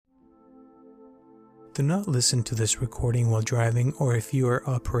Do not listen to this recording while driving or if you are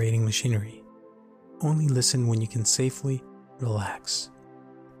operating machinery. Only listen when you can safely relax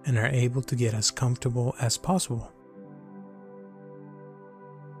and are able to get as comfortable as possible.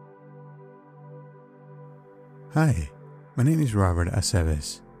 Hi, my name is Robert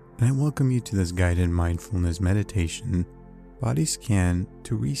Aceves, and I welcome you to this guided mindfulness meditation, Body Scan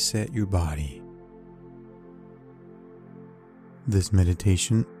to reset your body. This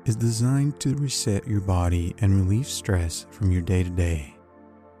meditation is designed to reset your body and relieve stress from your day-to-day.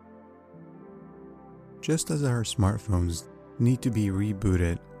 Just as our smartphones need to be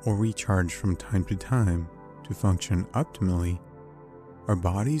rebooted or recharged from time to time to function optimally, our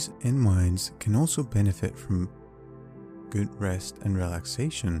bodies and minds can also benefit from good rest and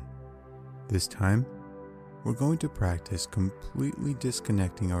relaxation. This time, we're going to practice completely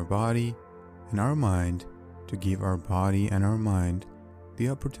disconnecting our body and our mind to give our body and our mind the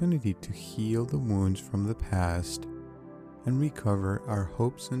opportunity to heal the wounds from the past and recover our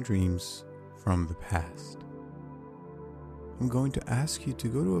hopes and dreams from the past. I'm going to ask you to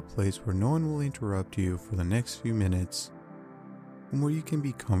go to a place where no one will interrupt you for the next few minutes and where you can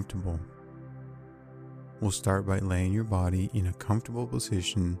be comfortable. We'll start by laying your body in a comfortable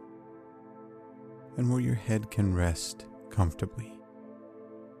position and where your head can rest comfortably.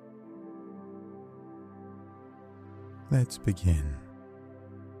 Let's begin.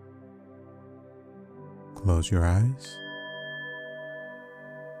 Close your eyes.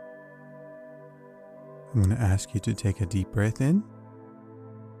 I'm going to ask you to take a deep breath in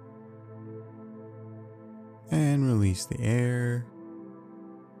and release the air.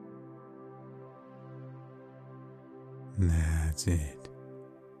 That's it.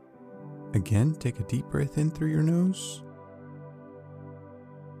 Again, take a deep breath in through your nose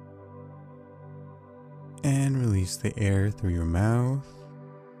and release the air through your mouth.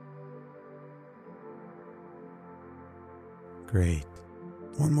 Great.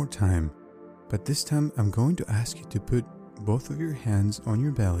 One more time, but this time I'm going to ask you to put both of your hands on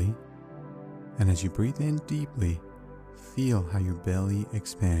your belly, and as you breathe in deeply, feel how your belly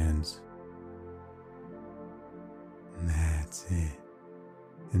expands. That's it.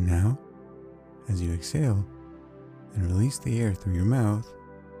 And now, as you exhale and release the air through your mouth,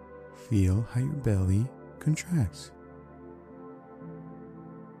 feel how your belly contracts.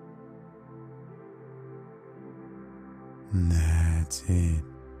 That's it.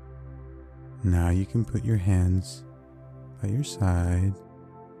 Now you can put your hands by your side.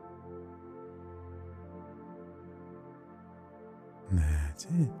 That's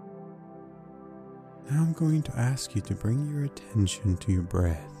it. Now I'm going to ask you to bring your attention to your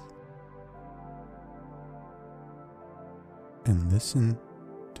breath and listen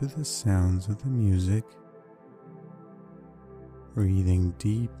to the sounds of the music, breathing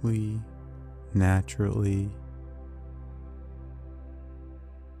deeply, naturally.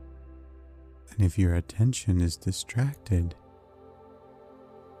 And if your attention is distracted,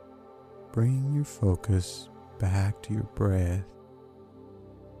 bring your focus back to your breath,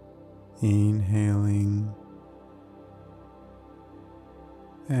 inhaling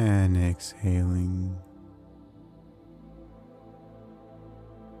and exhaling.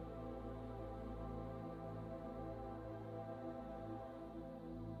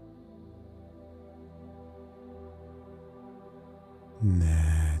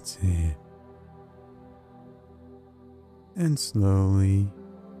 That's it. And slowly,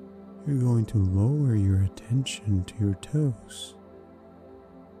 you're going to lower your attention to your toes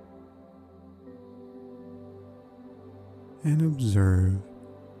and observe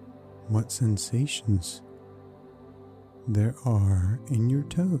what sensations there are in your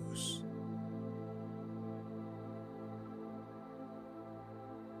toes.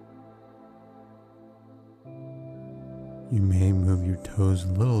 You may move your toes a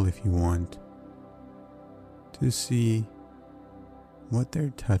little if you want to see what they're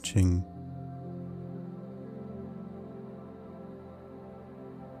touching.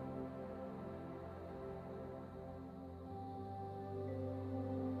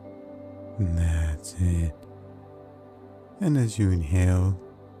 And that's it. And as you inhale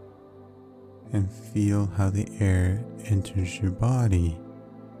and feel how the air enters your body,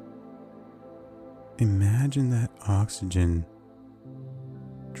 imagine that oxygen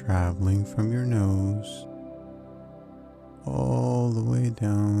traveling from your nose all the way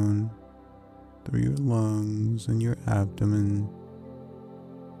down through your lungs and your abdomen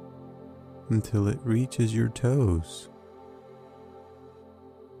until it reaches your toes.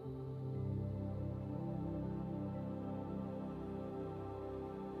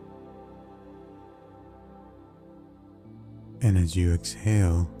 And as you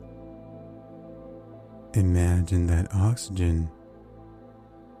exhale, Imagine that oxygen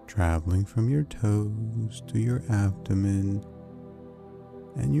traveling from your toes to your abdomen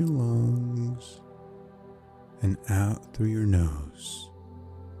and your lungs and out through your nose.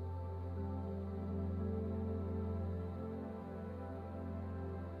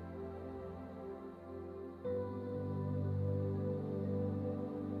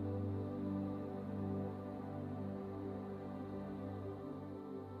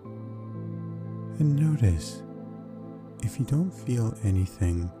 And notice if you don't feel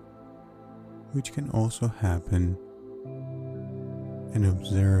anything, which can also happen, and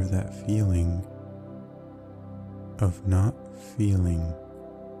observe that feeling of not feeling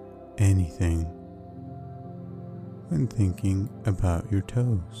anything when thinking about your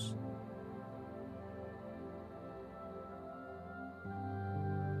toes.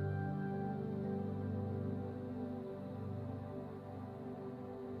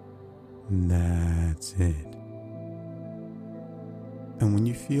 That's it. And when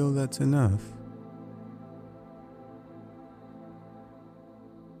you feel that's enough,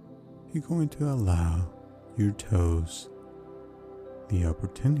 you're going to allow your toes the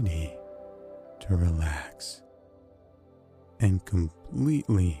opportunity to relax and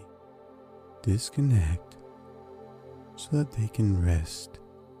completely disconnect so that they can rest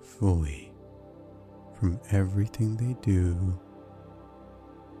fully from everything they do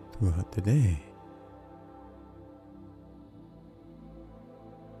throughout the day.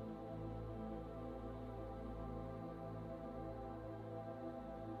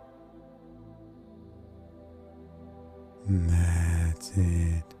 And that's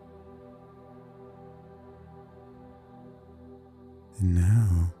it. And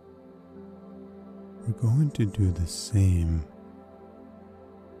now we're going to do the same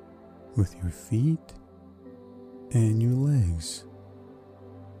with your feet and your legs.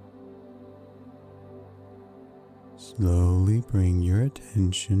 Slowly bring your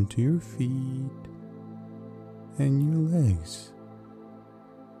attention to your feet and your legs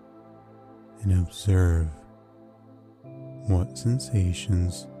and observe what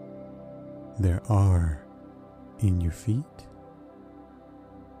sensations there are in your feet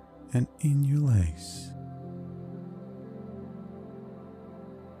and in your legs.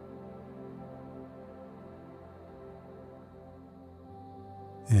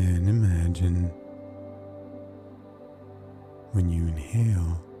 And imagine when you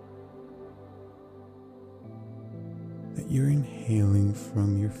inhale that you're inhaling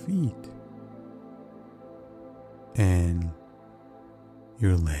from your feet and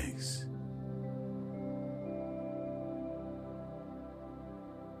your legs.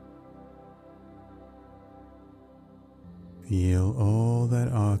 Feel all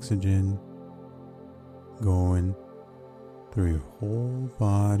that oxygen going through your whole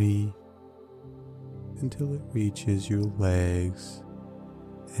body until it reaches your legs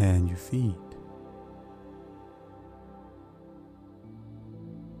and your feet.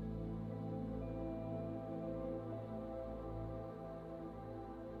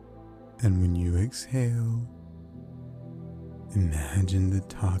 And when you exhale, imagine the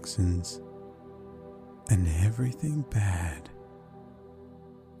toxins and everything bad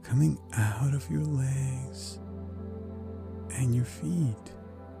coming out of your legs and your feet,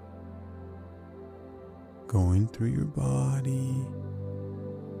 going through your body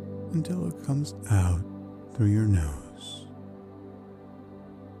until it comes out through your nose.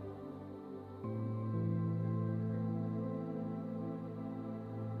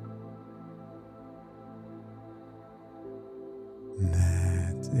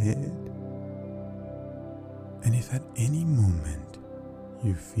 That's it. And if at any moment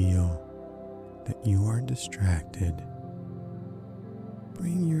you feel that you are distracted,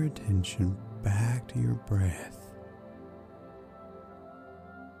 bring your attention back to your breath.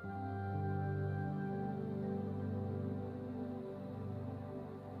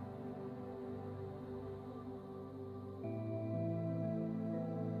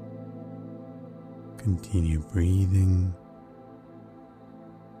 Continue breathing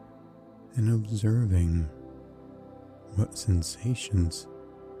and observing what sensations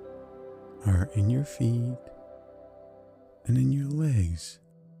are in your feet and in your legs.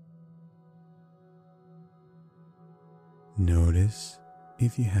 Notice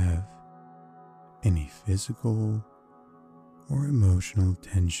if you have any physical or emotional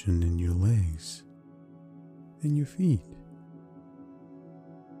tension in your legs and your feet.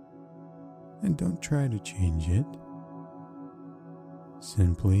 And don't try to change it.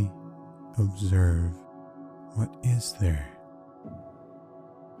 Simply observe what is there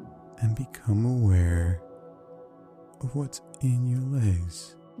and become aware of what's in your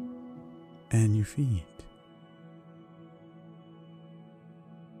legs and your feet.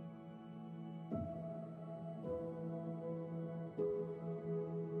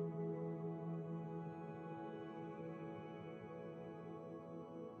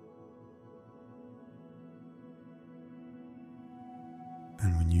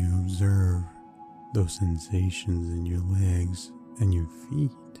 And when you observe those sensations in your legs and your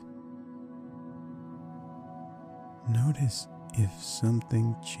feet, notice if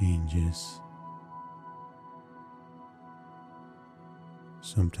something changes.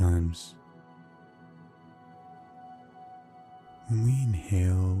 Sometimes when we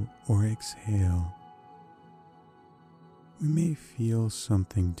inhale or exhale, we may feel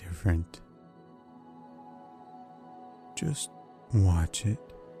something different. Just watch it.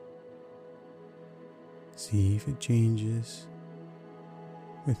 See if it changes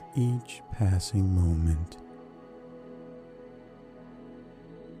with each passing moment.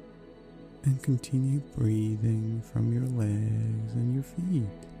 And continue breathing from your legs and your feet.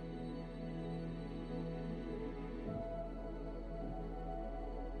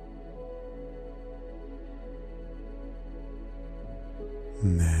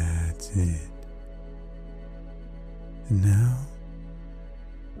 And that's it. And now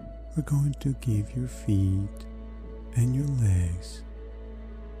we're going to give your feet and your legs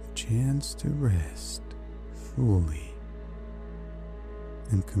a chance to rest fully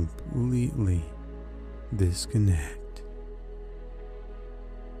and completely disconnect.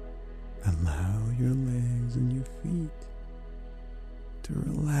 Allow your legs and your feet to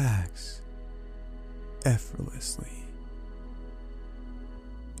relax effortlessly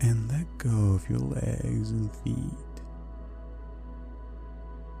and let go of your legs and feet.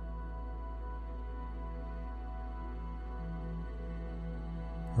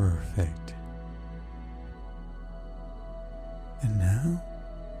 Perfect. And now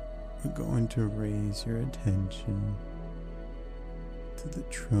we're going to raise your attention to the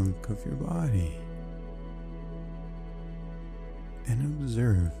trunk of your body and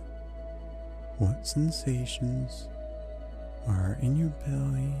observe what sensations are in your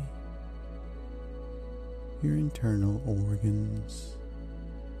belly, your internal organs,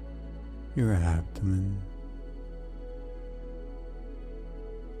 your abdomen,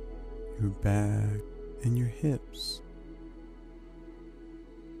 your back, and your hips.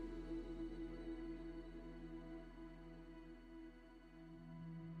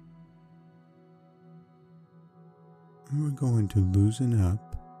 And we're going to loosen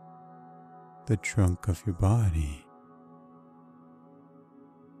up the trunk of your body,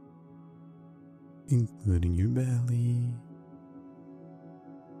 including your belly,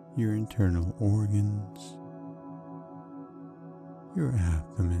 your internal organs, your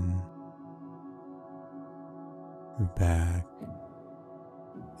abdomen, your back,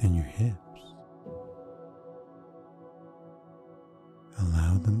 and your hips.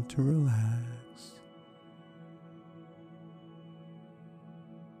 Allow them to relax.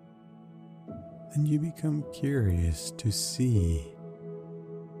 And you become curious to see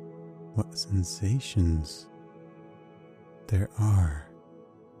what sensations there are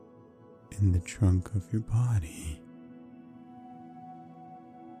in the trunk of your body.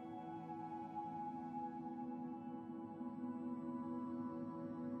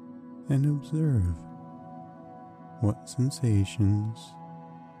 And observe what sensations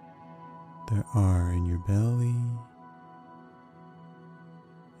there are in your belly,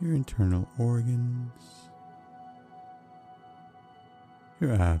 your internal organs,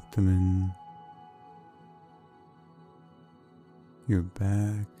 your abdomen, your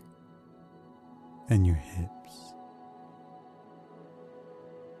back, and your hips.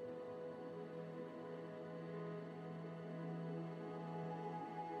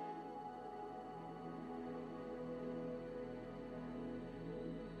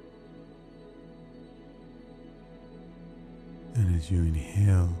 And as you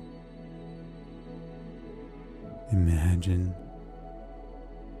inhale, imagine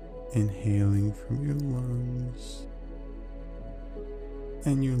inhaling from your lungs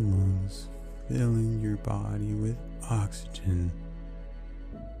and your lungs filling your body with oxygen,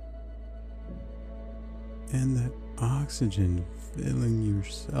 and that oxygen filling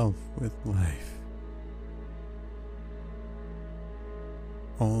yourself with life.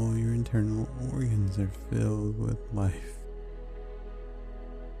 All your internal organs are filled with life.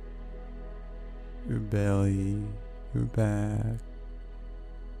 Your belly, your back,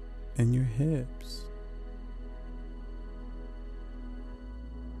 and your hips.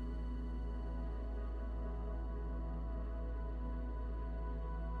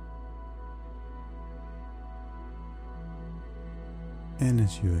 And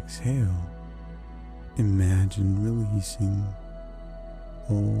as you exhale, Imagine releasing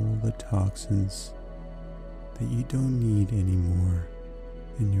all the toxins that you don't need anymore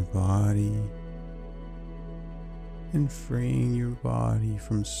in your body, and freeing your body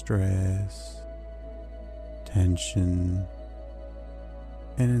from stress, tension,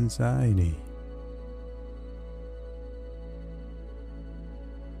 and anxiety.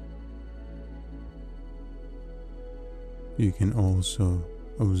 You can also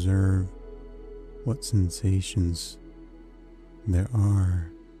observe what sensations there are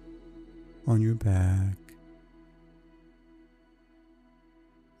on your back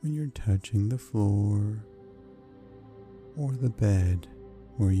when you're touching the floor or the bed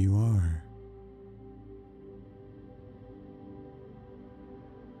where you are.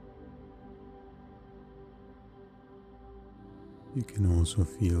 You can also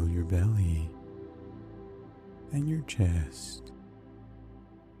feel your belly and your chest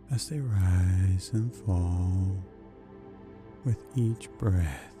as they rise and fall with each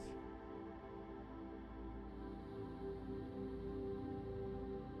breath.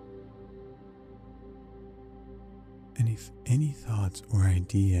 And if any thoughts or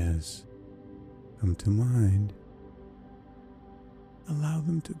ideas come to mind, allow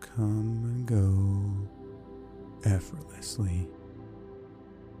them to come and go effortlessly,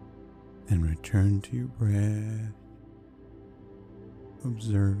 and return to your breath,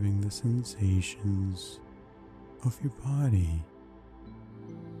 observing the sensations of your body.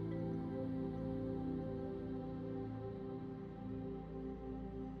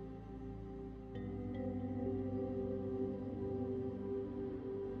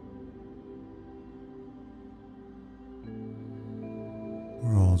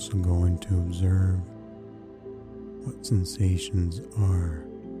 We're also going to observe what sensations are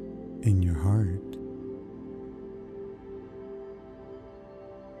in your heart.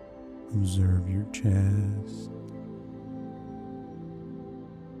 Observe your chest,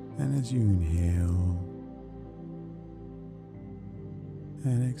 and as you inhale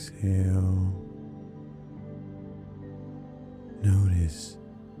and exhale, notice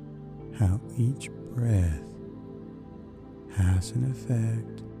how each breath has an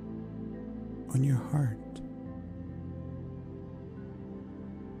effect on your heart.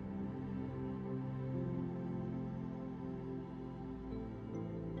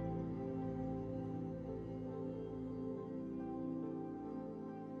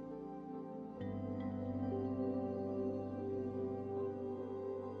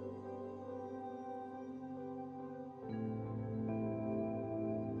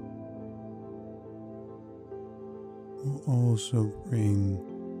 We'll also bring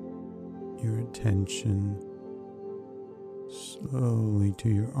your attention slowly to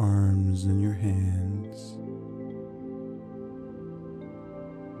your arms and your hands.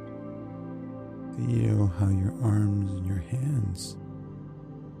 Feel how your arms and your hands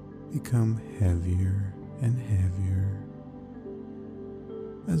become heavier and heavier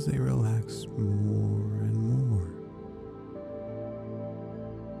as they relax more and more.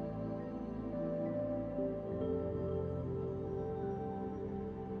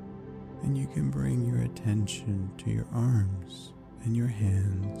 And you can bring your attention to your arms and your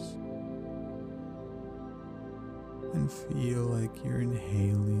hands and feel like you're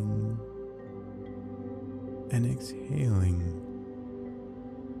inhaling and exhaling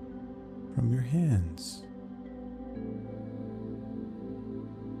from your hands.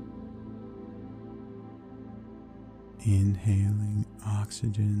 Inhaling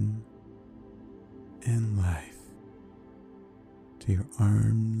oxygen and life to your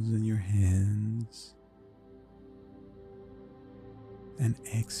arms and your hands, and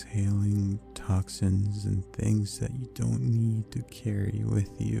exhaling toxins and things that you don't need to carry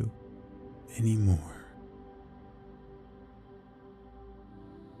with you anymore.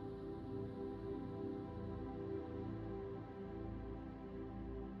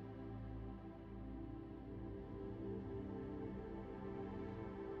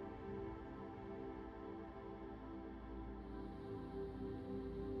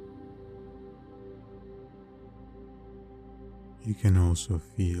 You can also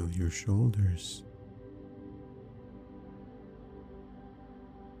feel your shoulders.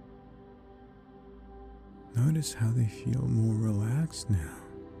 Notice how they feel more relaxed now.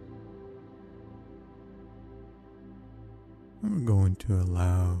 And we're going to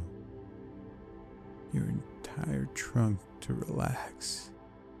allow your entire trunk to relax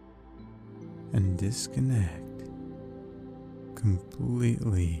and disconnect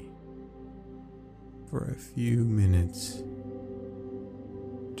completely for a few minutes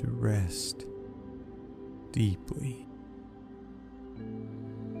to rest deeply.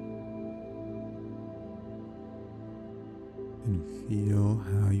 And feel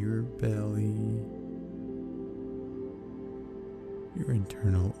how your belly, your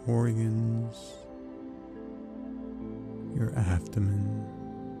internal organs, your abdomen,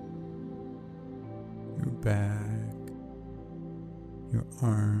 your back, your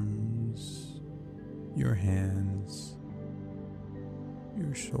arms, your hands,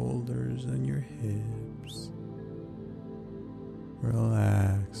 your shoulders and your hips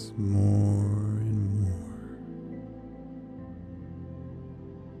relax more and more.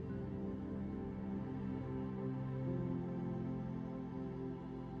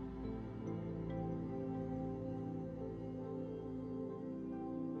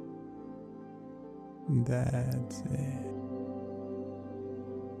 That's it.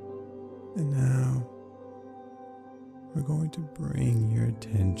 And now we're going to bring your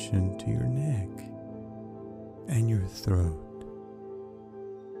attention to your neck and your throat.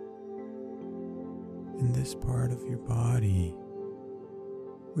 In this part of your body,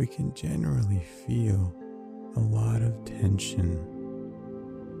 we can generally feel a lot of tension.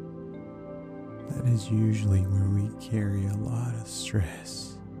 That is usually where we carry a lot of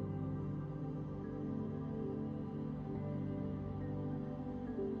stress.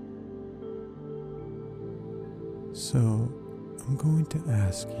 So, I'm going to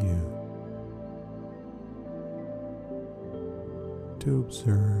ask you to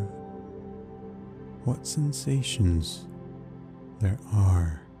observe what sensations there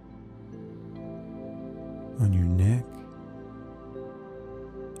are on your neck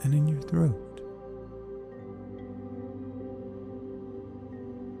and in your throat.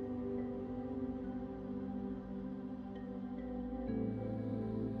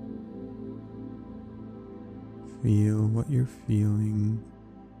 Feel what you're feeling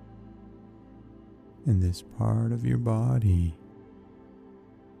in this part of your body.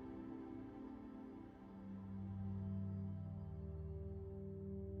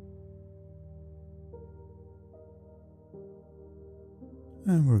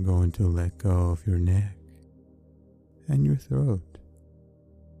 And we're going to let go of your neck and your throat.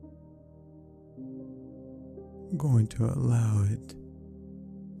 We're going to allow it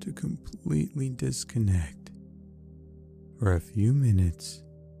to completely disconnect for a few minutes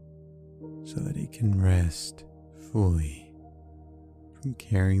so that it can rest fully from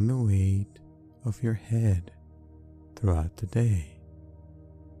carrying the weight of your head throughout the day.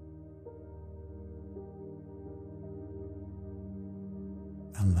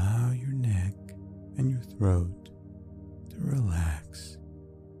 Allow your neck and your throat to relax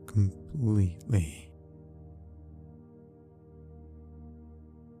completely.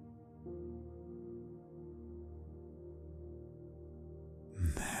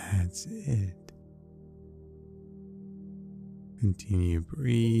 That's it. Continue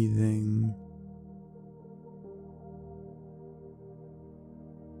breathing.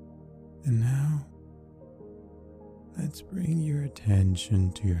 And now, let's bring your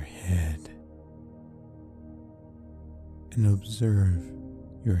attention to your head and observe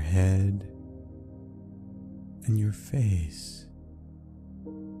your head and your face.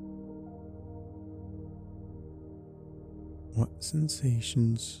 What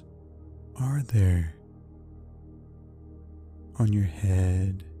sensations are there on your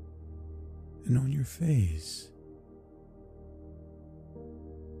head and on your face?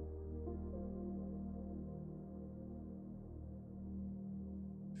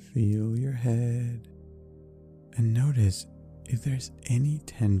 Feel your head and notice if there's any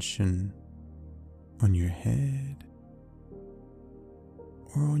tension on your head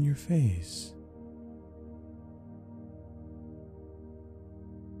or on your face.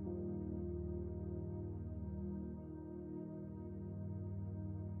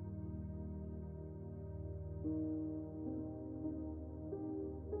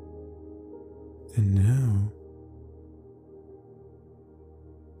 And now,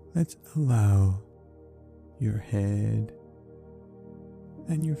 let's allow your head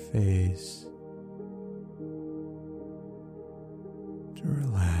and your face to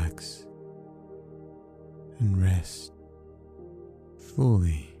relax and rest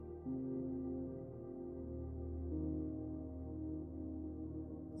fully.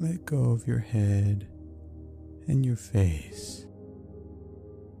 Let go of your head and your face.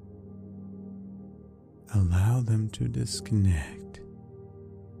 Allow them to disconnect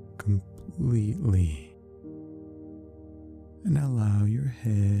completely and allow your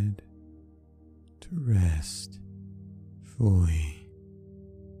head to rest fully.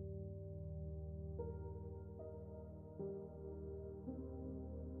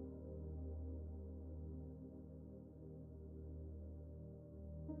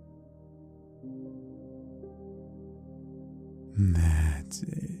 That's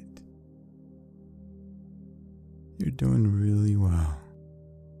it. You're doing really well.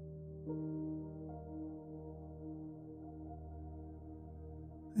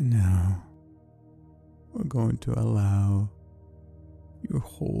 And now we're going to allow your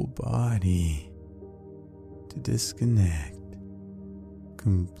whole body to disconnect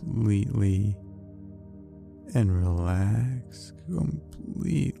completely and relax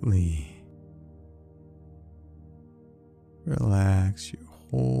completely. Relax your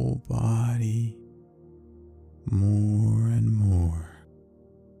whole body more and more.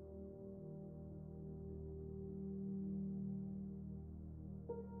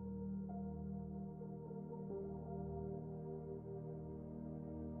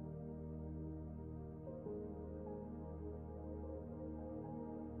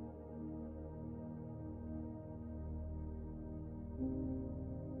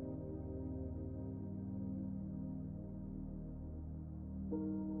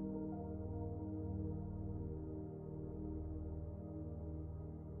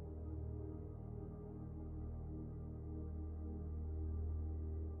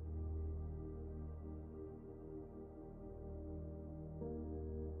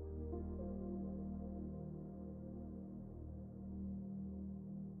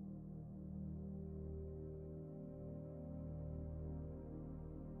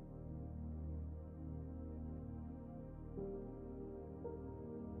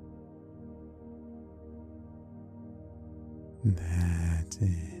 That's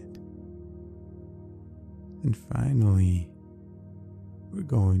it. And finally, we're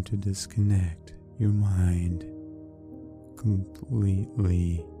going to disconnect your mind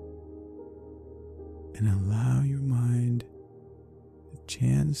completely and allow your mind a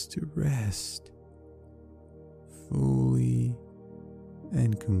chance to rest fully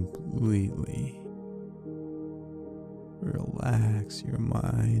and completely. Relax your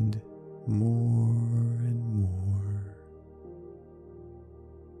mind more and more.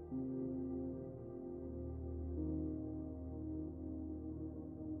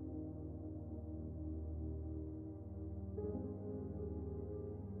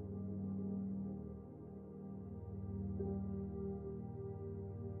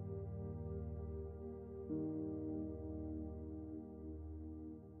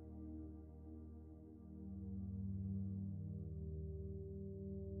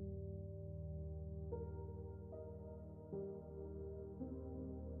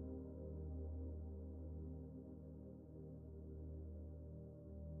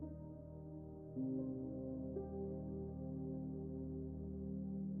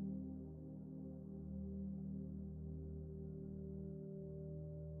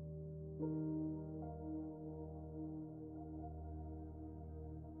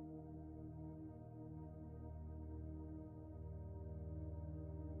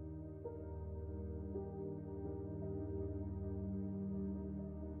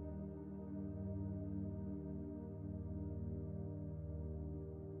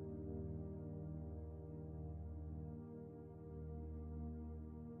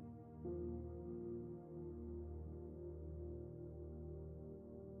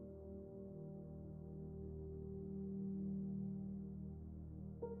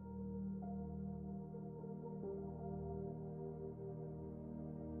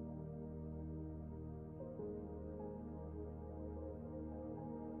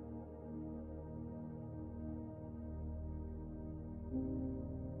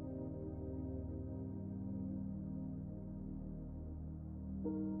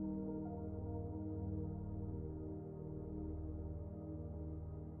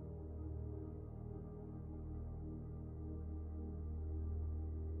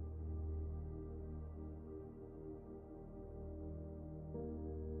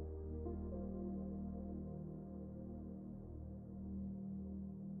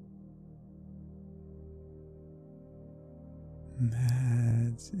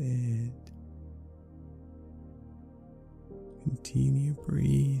 That's it. Continue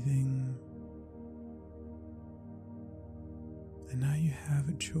breathing. And now you have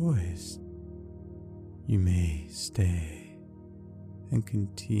a choice. You may stay and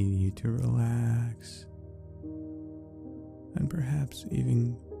continue to relax and perhaps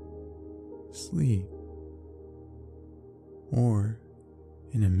even sleep. Or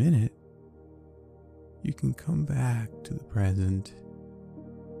in a minute, you can come back to the present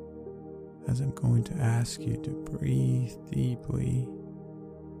as I'm going to ask you to breathe deeply,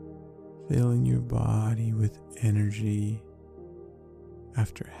 filling your body with energy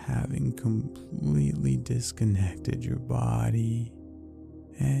after having completely disconnected your body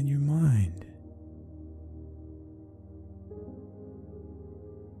and your mind.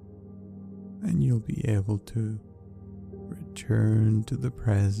 and you'll be able to return to the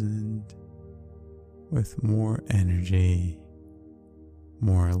present with more energy,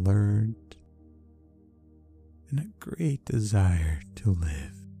 more alert, and a great desire to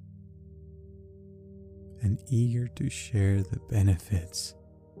live, and eager to share the benefits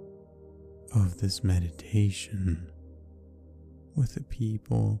of this meditation with the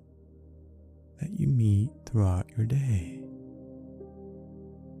people that you meet throughout your day.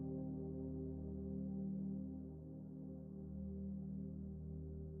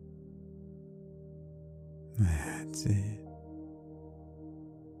 That's it.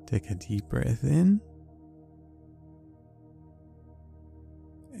 Take a deep breath in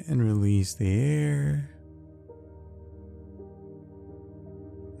and release the air.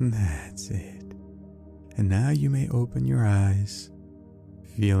 That's it. And now you may open your eyes,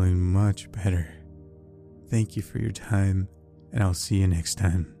 feeling much better. Thank you for your time, and I'll see you next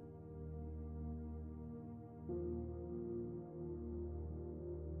time.